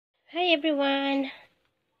Hi everyone!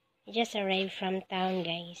 I just arrived from town,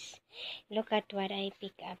 guys. Look at what I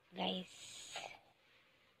pick up, guys.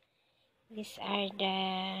 These are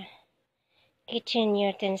the kitchen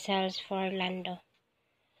utensils for Lando.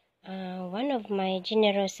 One of my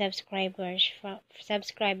generous subscriber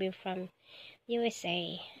from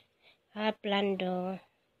USA helped Lando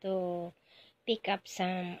to pick up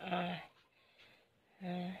some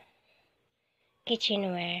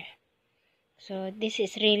kitchenware. So this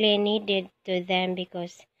is really needed to them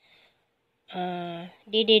because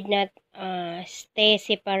they did not stay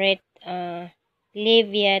separate,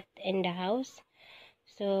 live yet in the house.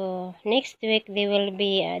 So next week they will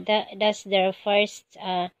be that's their first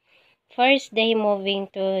day moving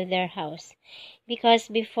to their house, because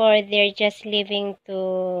before they're just living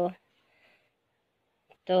to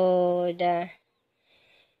the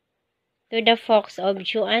folks of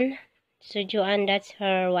Joanne. So Joanne, that's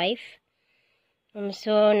her wife.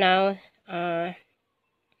 So now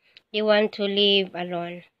they want to live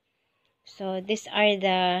alone. So these are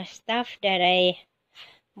the stuff that I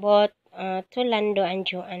bought to Lando and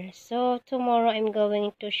Joanne. So tomorrow I'm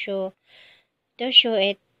going to show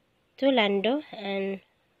it to Lando, and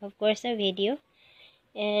of course a video.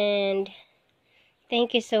 And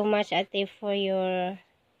thank you so much, Ate, for your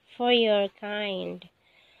kind.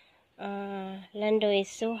 Lando is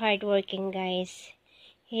so hardworking, guys.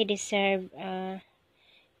 He deserves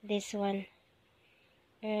this one,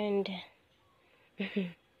 and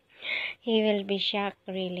he will be shocked,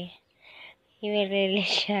 really. He will really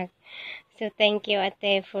shock. So thank you,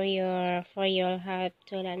 Ate, for your help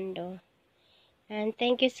to Lando. And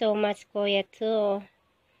thank you so much, Kuya, too.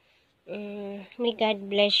 May God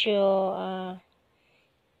bless you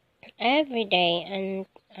every day,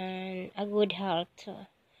 and a good health too.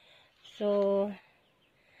 So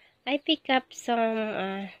I pick up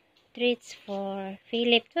some treats for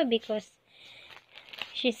Philip too, because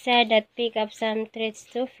she said that pick up some treats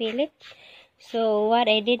to Philip. So what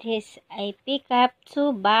I did is I pick up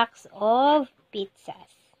 2 boxes of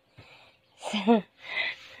pizzas. So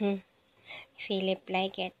Philip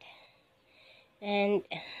like it, and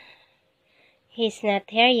he's not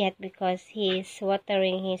here yet because he's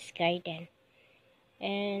watering his garden.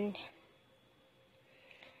 And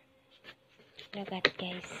look at,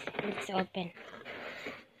 guys, it's open.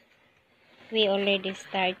 We already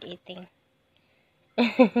start eating.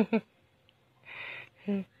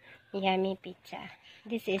 Yummy pizza.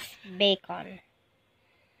 This is bacon.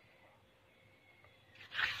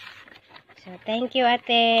 So thank you,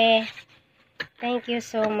 Ate. Thank you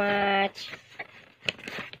so much.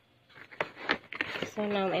 So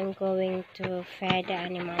now I'm going to feed the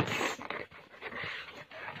animals.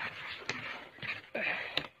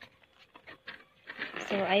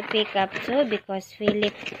 So I pick up 2 because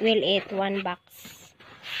Philip will eat 1 box.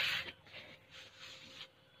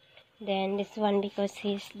 Then this one because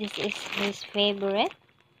this is his favorite.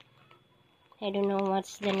 I don't know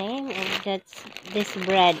what's the name, and that's this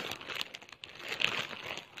bread.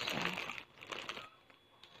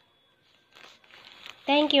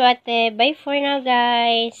 Thank you, Ate. Bye for now,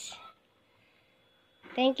 guys.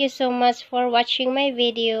 Thank you so much for watching my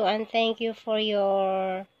video, and thank you for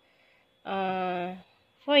your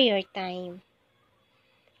time.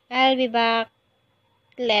 I'll be back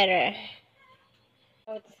later.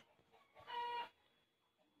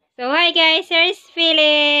 So hi, guys, here's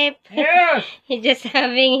Philip. Yes. He's just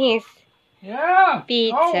having his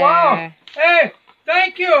pizza. Oh, wow. Hey,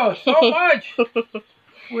 thank you so much.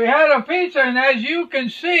 We had a pizza, and as you can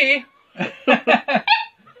see, I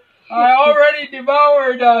already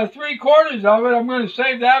devoured 3/4 of it. I'm going to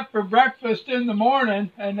save that for breakfast in the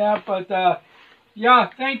morning and that. But yeah,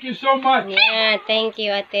 thank you so much. Yeah, thank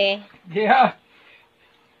you, Ate. Yeah.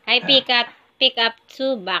 I pick up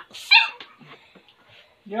 2 boxes.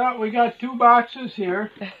 Yeah, we got 2 boxes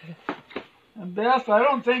here. And Beth, I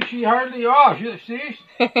don't think she hardly off. You see,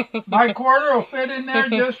 my quarter will fit in there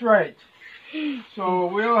just right. So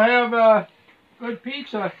we'll have a good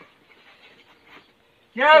pizza.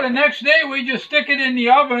 Yeah, the next day we just stick it in the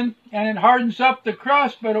oven and it hardens up the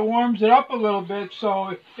crust, but it warms it up a little bit,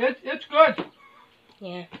 so it's good.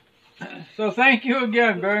 Yeah. So thank you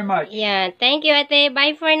again very much. Yeah, thank you, Ate.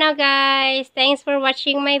 Bye for now, guys. Thanks for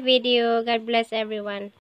watching my video. God bless everyone.